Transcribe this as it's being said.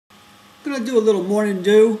I'm going to do a little morning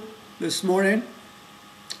dew this morning.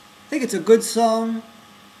 I think it's a good song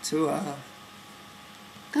to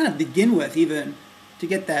kind of begin with, even to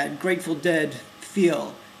get that Grateful Dead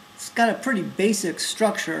feel. It's got a pretty basic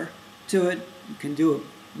structure to it. You can do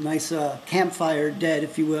a nice campfire dead,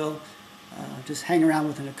 if you will. Just hang around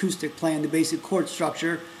with an acoustic playing the basic chord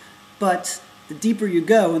structure. But the deeper you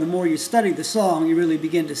go and the more you study the song, you really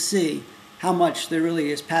begin to see how much there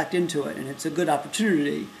really is packed into it. And it's a good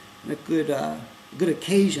opportunity and a good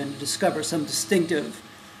occasion to discover some distinctive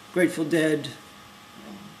Grateful Dead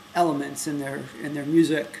elements in their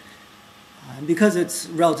music. And because it's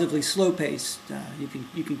relatively slow-paced, you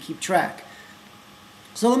can keep track.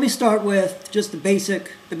 So let me start with just the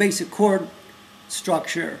basic chord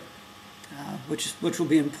structure, which will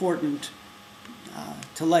be important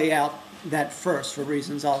to lay out that first for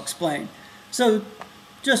reasons I'll explain. So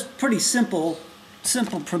just pretty simple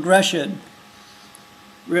progression,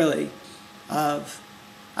 really. I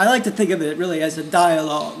like to think of it really as a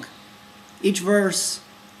dialogue. Each verse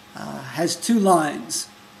has two lines.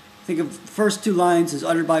 Think of the first two lines as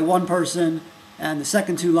uttered by one person, and the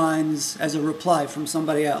second two lines as a reply from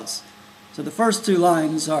somebody else. So the first two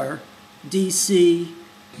lines are D, C,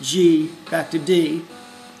 G, back to D,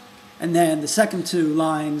 and then the second two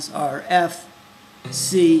lines are F,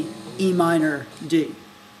 C, E minor, D.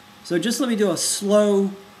 So just let me do a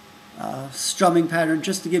slow strumming pattern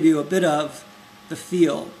just to give you a bit of the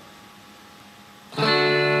feel.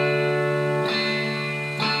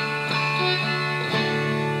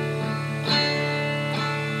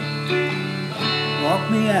 Walk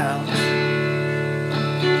me out.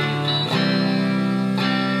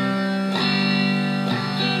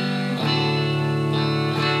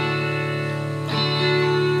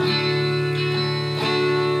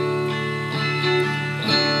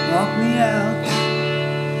 Walk me out.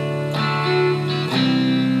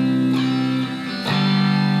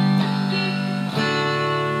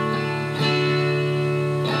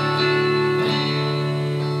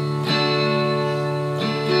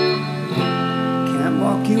 Can't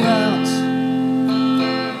walk you out.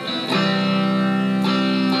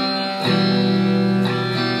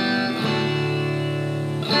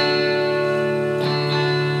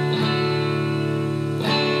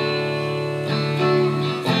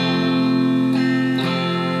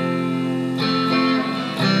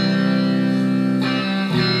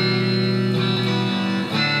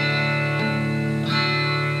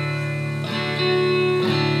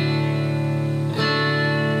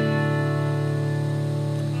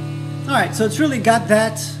 Alright, so it's really got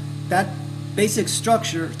that basic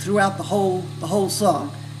structure throughout the whole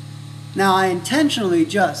song. Now I intentionally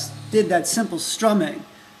just did that simple strumming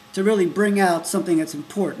to really bring out something that's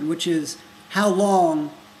important, which is how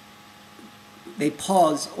long they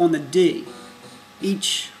pause on the D.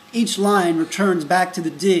 Each line returns back to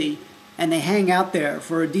the D, and they hang out there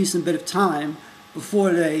for a decent bit of time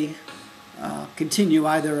before they continue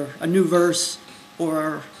either a new verse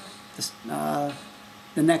or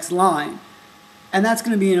the next line. And that's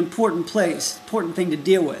going to be an important thing to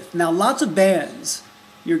deal with. Now, lots of bands,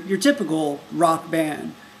 your typical rock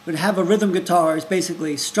band, would have a rhythm guitarist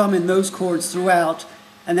basically strumming those chords throughout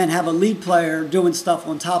and then have a lead player doing stuff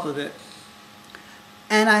on top of it.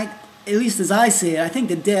 And at least as I see it, I think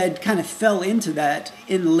the Dead kind of fell into that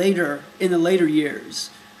in the later years,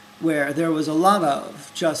 where there was a lot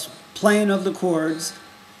of just playing of the chords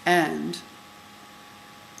and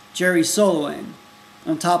Jerry soloing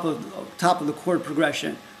on top of the chord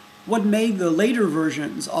progression. What made the later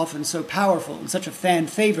versions often so powerful and such a fan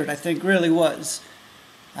favorite, I think, really was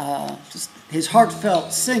just his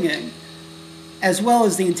heartfelt singing, as well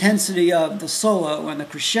as the intensity of the solo and the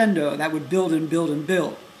crescendo that would build and build and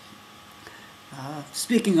build.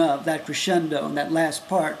 Speaking of that crescendo and that last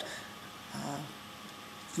part,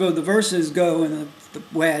 though the verses go in the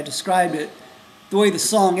way I described it, the way the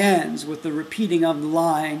song ends with the repeating of the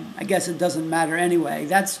line, I guess it doesn't matter anyway.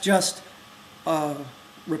 That's just a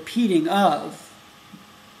repeating of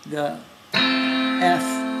the F.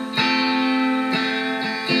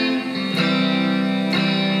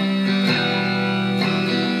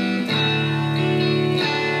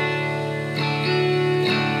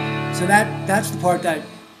 So that's the part that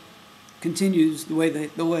continues the way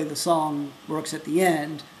the song works at the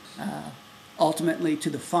end, ultimately to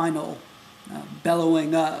the final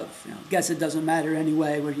bellowing of. I guess it doesn't matter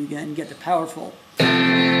anyway, where you can get the powerful.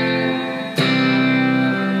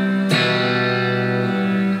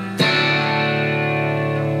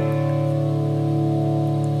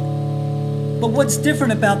 But what's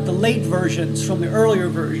different about the late versions from the earlier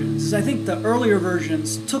versions is I think the earlier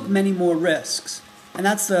versions took many more risks. And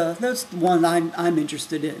that's the one I'm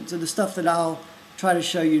interested in. So the stuff that I'll try to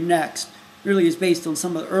show you next really is based on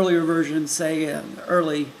some of the earlier versions, say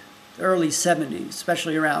early 70s,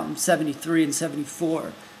 especially around 73 and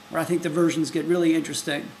 74, where I think the versions get really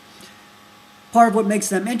interesting. Part of what makes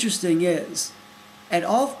them interesting is, and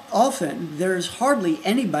often there's hardly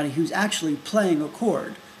anybody who's actually playing a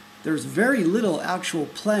chord. There's very little actual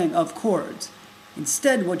playing of chords.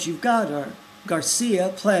 Instead, what you've got are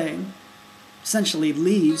Garcia playing essentially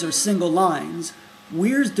leads or single lines.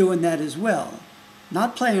 Weir's doing that as well.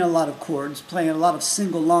 Not playing a lot of chords, playing a lot of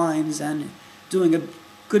single lines and doing a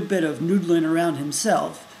good bit of noodling around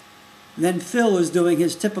himself. Then Phil is doing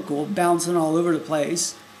his typical bouncing all over the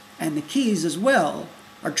place, and the keys as well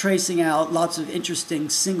are tracing out lots of interesting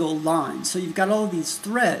single lines. So you've got all these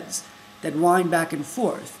threads that wind back and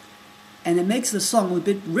forth, and it makes the song a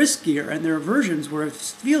bit riskier, and there are versions where it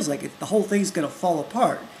feels like the whole thing's going to fall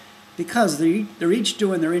apart because they're each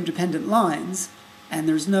doing their independent lines, and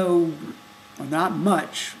there's no, or not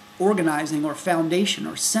much, organizing or foundation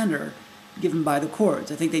or center given by the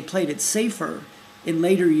chords. I think they played it safer in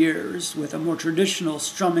later years with a more traditional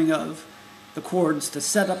strumming of the chords to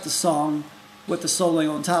set up the song with the soloing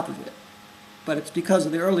on top of it. But it's because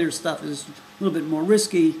of the earlier stuff is a little bit more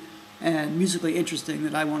risky and musically interesting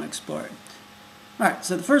that I want to explore. Alright,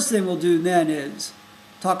 so the first thing we'll do then is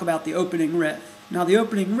talk about the opening riff. Now the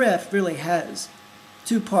opening riff really has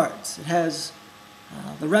two parts. It has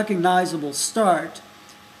the recognizable start,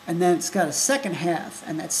 and then it's got a second half,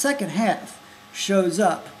 and that second half shows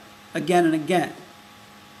up again and again.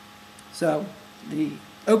 So the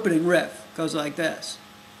opening riff goes like this.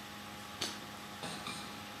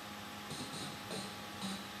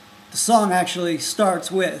 The song actually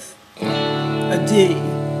starts with a D,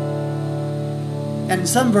 and in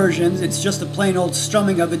some versions it's just a plain old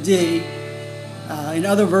strumming of a D. In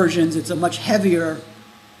other versions it's a much heavier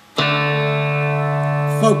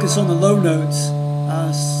focus on the low notes,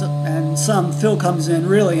 and some Phil comes in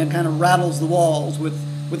really and kind of rattles the walls with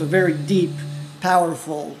a very deep,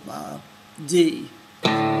 powerful D.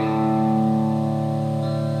 But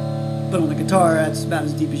on the guitar, that's about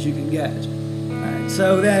as deep as you can get. Alright,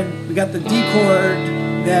 so then we got the D chord,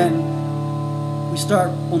 then we start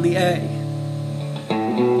on the A.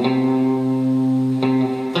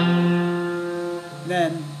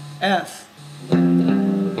 Then F.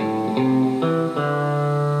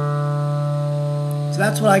 So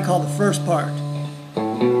that's what I call the first part.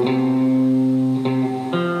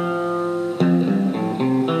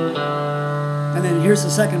 And then here's the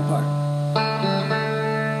second part.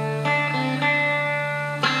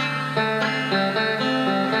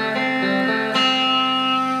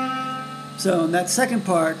 So in that second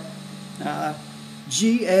part, A,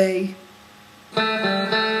 G-A,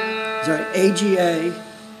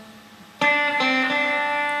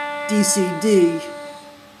 D-C-D,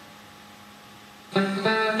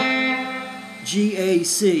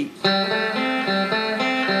 G-A-C.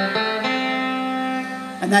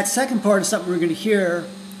 And that second part is something we're going to hear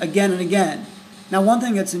again and again. Now, one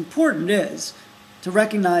thing that's important is to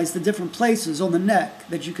recognize the different places on the neck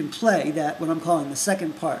that you can play that, what I'm calling the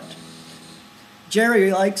second part.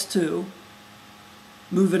 Jerry likes to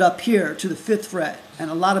move it up here to the 5th fret,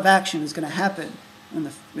 and a lot of action is going to happen in the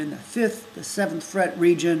 5th, the 7th fret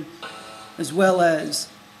region, as well as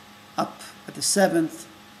up at the 7th,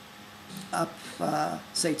 up,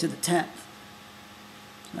 say, to the 10th.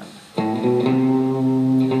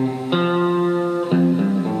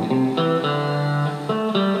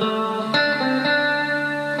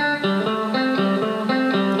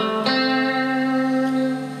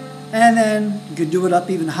 And then you can do it up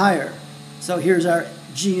even higher. So here's our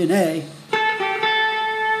G and A.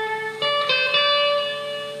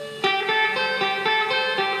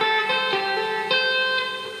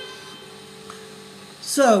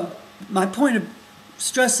 So my point of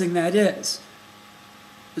stressing that is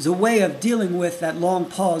a way of dealing with that long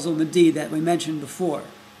pause on the D that we mentioned before.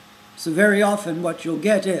 So very often what you'll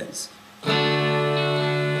get is go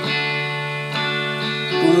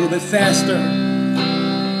a little bit faster.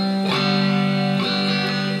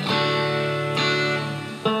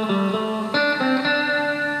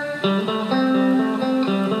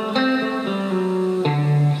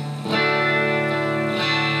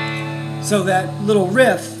 So that little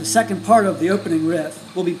riff, the second part of the opening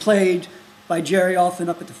riff, will be played by Jerry often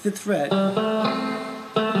up at the 5th fret.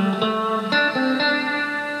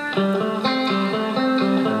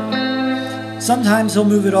 Sometimes he'll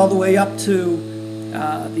move it all the way up to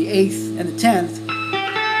the 8th and the 10th.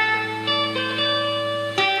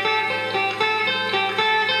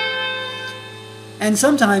 And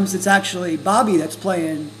sometimes it's actually Bobby that's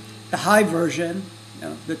playing the high version,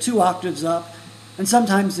 the 2 octaves up, and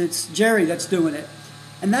sometimes it's Jerry that's doing it.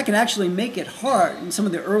 And that can actually make it hard in some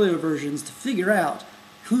of the earlier versions to figure out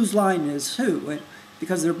whose line is who,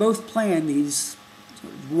 because they're both playing these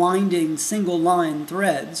sort of winding single line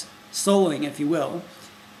threads, soloing if you will,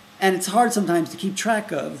 and it's hard sometimes to keep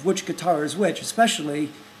track of which guitar is which,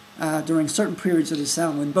 especially during certain periods of the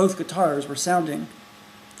sound when both guitars were sounding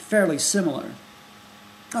fairly similar.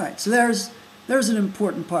 Alright, so there's an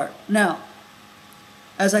important part. Now,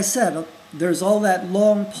 as I said, there's all that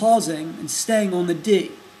long pausing and staying on the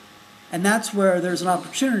D, and that's where there's an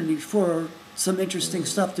opportunity for some interesting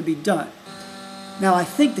stuff to be done. Now, I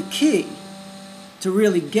think the key to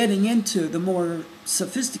really getting into the more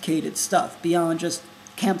sophisticated stuff beyond just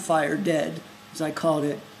campfire dead, as I called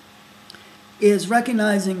it, is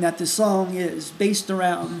recognizing that the song is based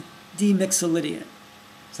around D Mixolydian.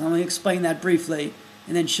 So let me explain that briefly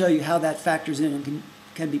and then show you how that factors in and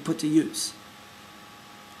can be put to use.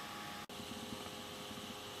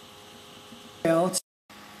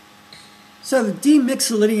 So the D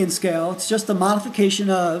Mixolydian scale, it's just a modification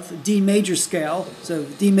of D major scale. So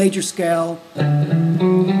D major scale,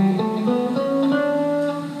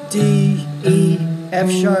 D, E,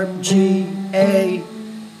 F sharp, G, A,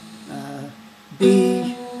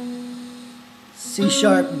 B, C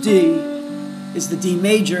sharp, D is the D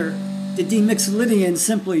major. The D Mixolydian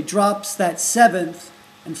simply drops that 7th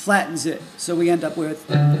and flattens it. So we end up with.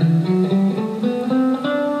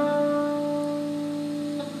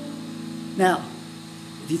 Now,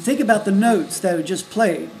 if you think about the notes that are just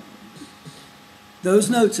played, those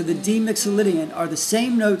notes of the D Mixolydian are the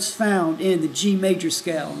same notes found in the G major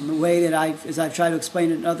scale. And the way that as I've tried to explain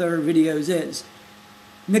it in other videos is,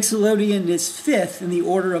 Mixolydian is 5th in the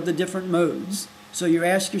order of the different modes. So you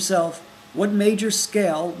ask yourself, what major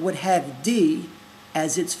scale would have D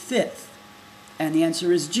as its 5th? And the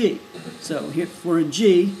answer is G. So here, if we're in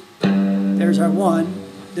G, there's our 1.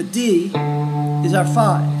 The D is our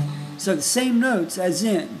 5. So the same notes as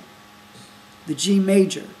in the G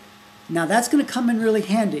major. Now that's going to come in really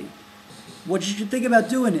handy. What you should think about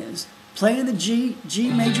doing is playing the G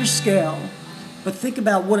major scale, but think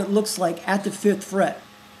about what it looks like at the 5th fret.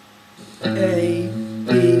 A,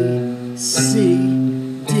 B, C,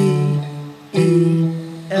 D, E,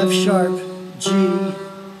 F sharp, G,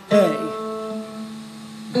 A,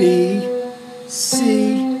 B,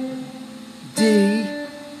 C, D,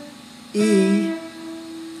 E,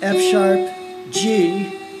 F sharp,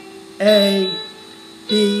 G, A,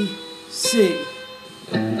 B, C.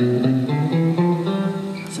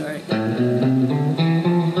 Sorry.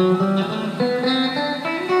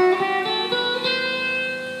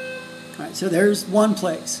 Alright, so there's one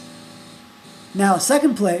place. Now, a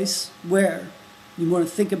second place where you want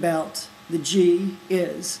to think about the G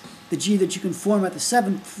is the G that you can form at the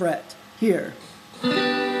 7th fret here.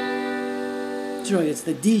 It's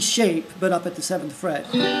the D shape, but up at the 7th fret.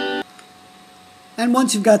 And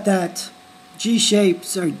once you've got that D shape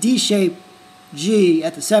G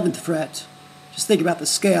at the 7th fret, just think about the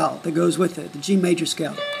scale that goes with it, the G major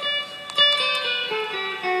scale.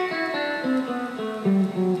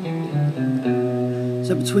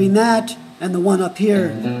 So between that and the one up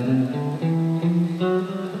here,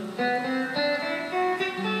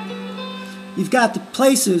 you've got the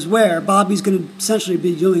places where Bobby's going to essentially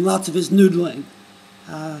be doing lots of his noodling.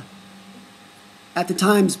 At the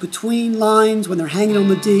times between lines when they're hanging on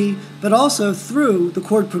the D, but also through the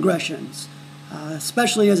chord progressions,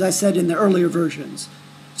 especially as I said in the earlier versions.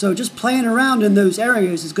 So just playing around in those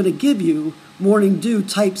areas is going to give you Morning Dew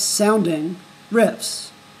type sounding riffs.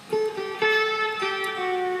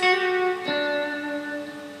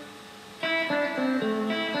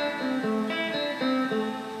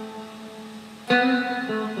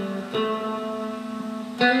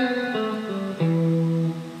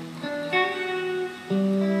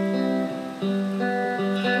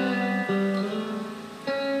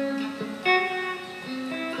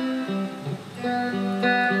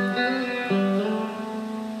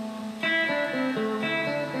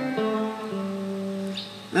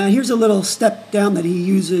 Here's a little step down that he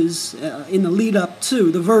uses in the lead up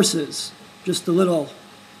to the verses. Just a little.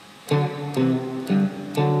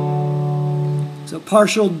 So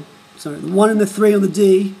partial, the 1 and the 3 on the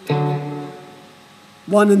D.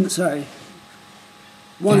 1 and the 3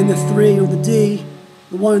 on the D,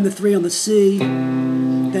 the 1 and the 3 on the C,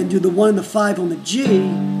 then do the 1 and the 5 on the G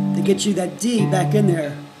to get you that D back in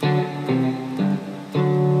there. And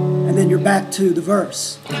then you're back to the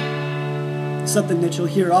verse. Something that you'll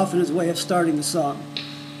hear often as a way of starting the song.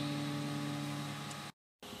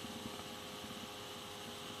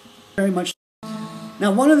 Very much.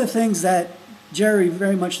 Now, one of the things that Jerry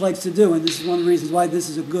very much likes to do, and this is one of the reasons why this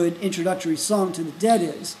is a good introductory song to the Dead,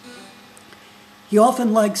 is he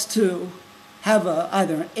often likes to have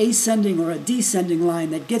either an ascending or a descending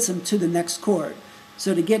line that gets him to the next chord.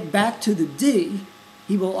 So to get back to the D,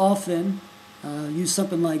 he will often use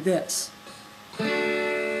something like this.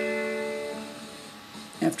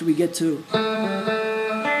 After we get to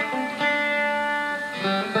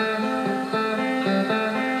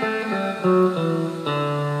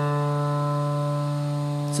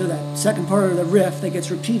so that second part of the riff that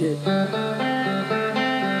gets repeated.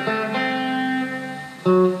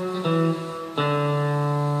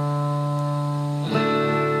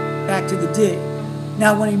 Back to the D.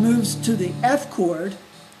 Now when he moves to the F chord,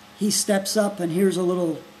 he steps up, and here's a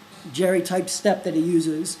little Jerry type step that he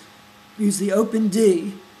uses. Use the open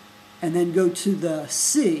D and then go to the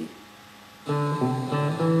C.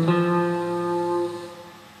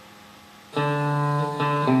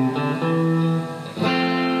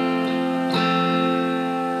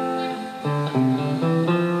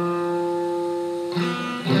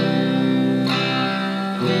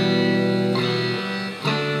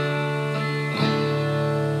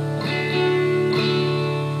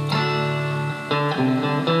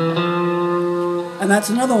 And that's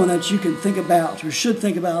another one that you can think about, or should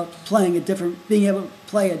think about, playing at different, being able to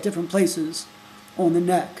play at different places on the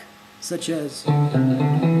neck, such as,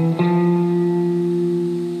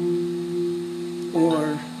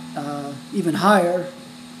 or even higher.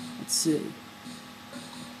 Let's see.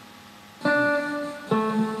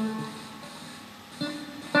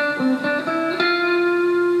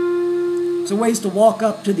 So ways to walk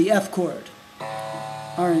up to the F chord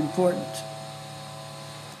are important.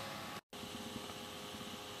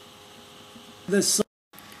 This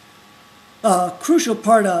crucial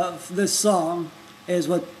part of this song is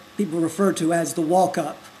what people refer to as the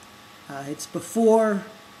walk-up. It's before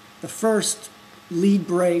the first lead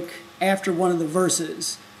break, after one of the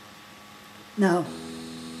verses. Now,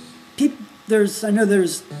 I know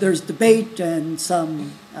there's debate and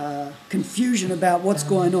some confusion about what's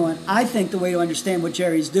going on. I think the way to understand what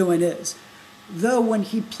Jerry's doing is, though when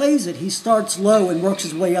he plays it, he starts low and works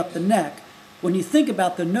his way up the neck. When you think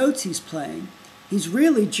about the notes he's playing, he's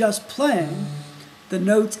really just playing the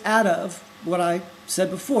notes out of what I said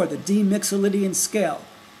before, the D Mixolydian scale,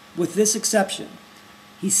 with this exception.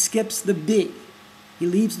 He skips the B. He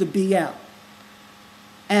leaves the B out.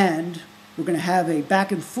 And we're going to have a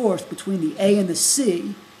back and forth between the A and the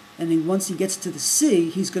C, and then once he gets to the C,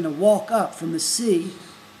 he's going to walk up from the C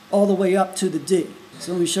all the way up to the D.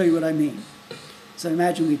 So let me show you what I mean. So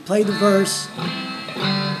imagine we play the verse.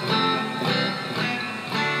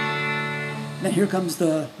 Now here comes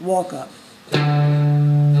the walk-up.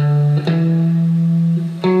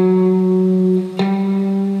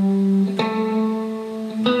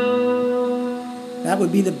 That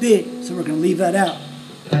would be the B, so we're going to leave that out.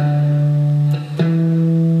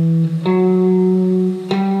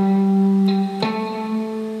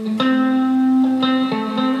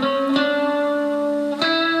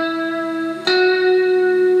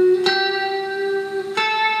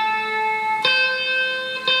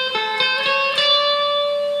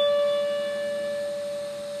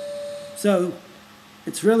 So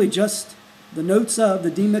it's really just the notes of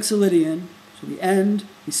the D Mixolydian. So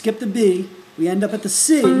we skip the B, we end up at the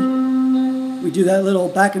C, we do that little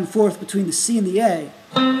back and forth between the C and the A,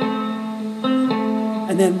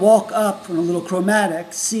 and then walk up on a little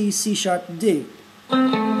chromatic, C, C sharp, D.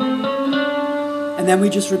 And then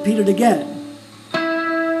we just repeat it again.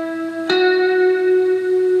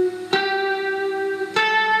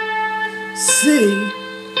 C.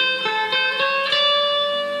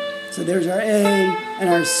 So there's our A and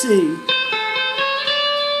our C.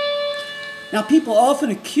 Now people often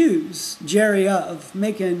accuse Jerry of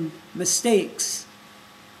making mistakes.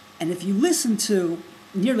 And if you listen to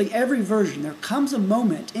nearly every version, there comes a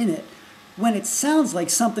moment in it when it sounds like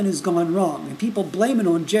something has gone wrong. And people blame it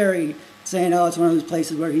on Jerry, saying, oh, it's one of those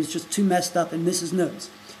places where he's just too messed up and misses notes.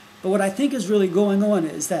 But what I think is really going on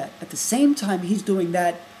is that at the same time he's doing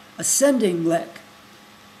that ascending lick,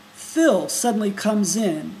 Phil suddenly comes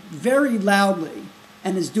in very loudly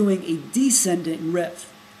and is doing a descending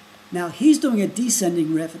riff. Now he's doing a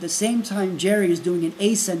descending riff at the same time Jerry is doing an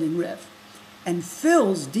ascending riff. And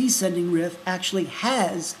Phil's descending riff actually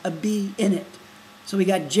has a B in it. So we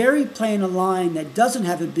got Jerry playing a line that doesn't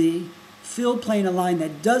have a B, Phil playing a line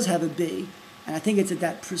that does have a B, and I think it's at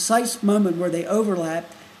that precise moment where they overlap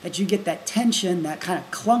that you get that tension, that kind of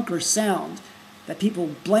clunker sound that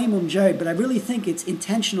people blame on Jerry, but I really think it's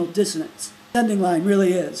intentional dissonance. The ascending line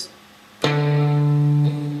really is.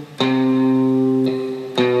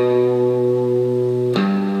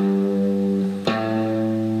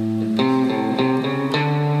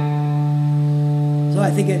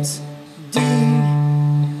 it's D,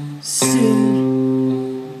 C,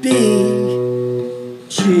 B,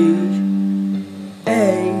 G,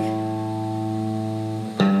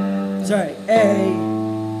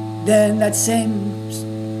 A, then that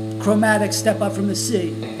same chromatic step up from the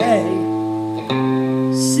C, A,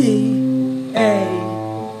 C, A,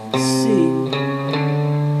 C.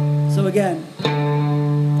 So again.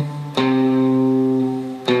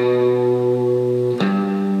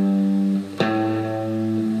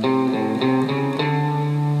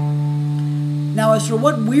 Now as for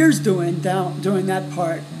what Weir's doing during that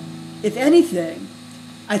part, if anything,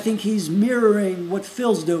 I think he's mirroring what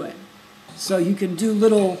Phil's doing. So you can do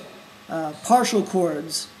little partial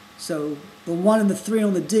chords. So the 1 and the 3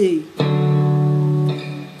 on the D.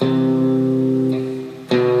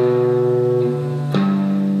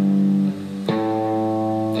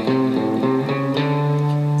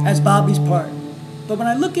 As Bobby's part. But when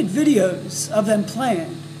I look at videos of them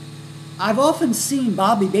playing, I've often seen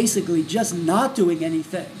Bobby basically just not doing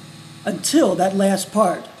anything until that last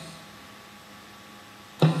part.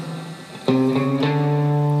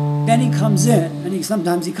 Then he comes in, and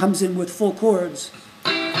sometimes he comes in with full chords,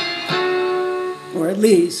 or at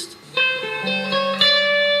least.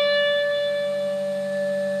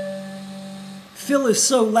 Phil is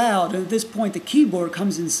so loud, and at this point the keyboard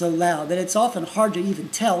comes in so loud that it's often hard to even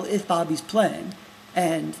tell if Bobby's playing,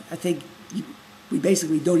 and I think we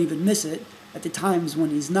basically don't even miss it at the times when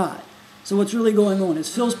he's not. So what's really going on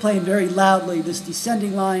is Phil's playing very loudly this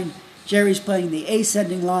descending line, Jerry's playing the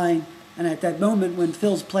ascending line, and at that moment when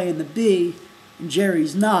Phil's playing the B and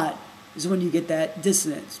Jerry's not, is when you get that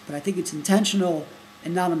dissonance. But I think it's intentional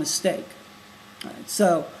and not a mistake. All right,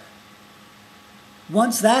 so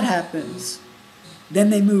once that happens, then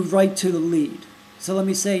they move right to the lead. So let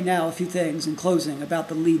me say now a few things in closing about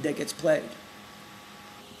the lead that gets played.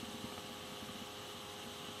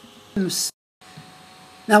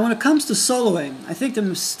 Now when it comes to soloing, I think the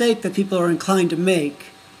mistake that people are inclined to make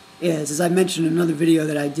is, as I mentioned in another video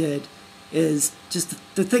that I did, is just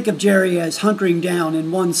to think of Jerry as hunkering down in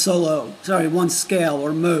one scale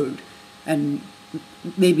or mode, and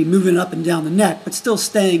maybe moving up and down the neck, but still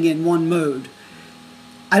staying in one mode.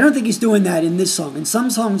 I don't think he's doing that in this song. In some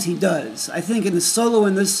songs he does. I think in the solo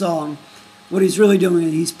in this song, what he's really doing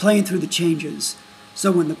is he's playing through the changes.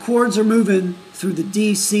 So when the chords are moving through the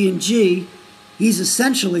D, C, and G, he's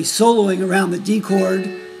essentially soloing around the D chord,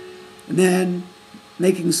 and then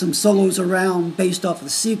making some solos around based off of the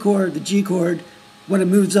C chord, the G chord. When it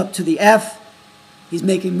moves up to the F, he's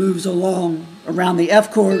making moves along around the F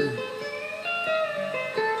chord,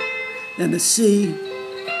 then the C,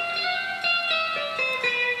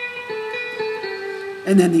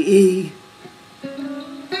 and then the E.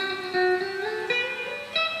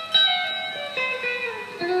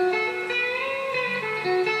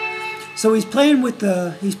 So he's playing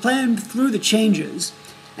through the changes.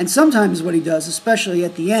 And sometimes what he does, especially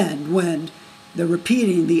at the end, when they're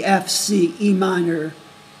repeating the F, C, E minor,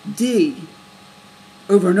 D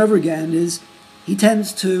over and over again, is he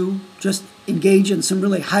tends to just engage in some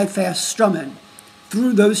really high, fast strumming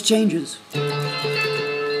through those changes.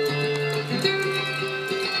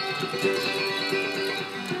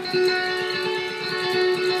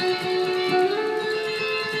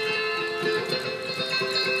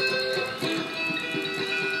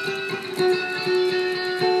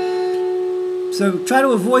 So try to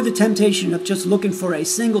avoid the temptation of just looking for a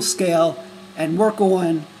single scale and work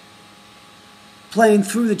on playing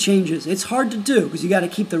through the changes. It's hard to do because you got to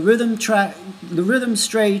keep the rhythm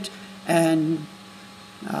straight, and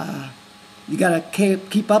you got to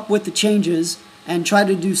keep up with the changes and try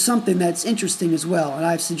to do something that's interesting as well. And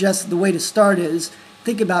I've suggested the way to start is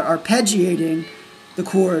think about arpeggiating the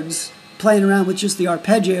chords, playing around with just the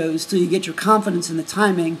arpeggios till you get your confidence in the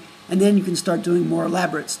timing, and then you can start doing more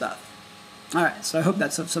elaborate stuff. All right, so I hope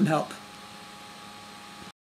that's of some help.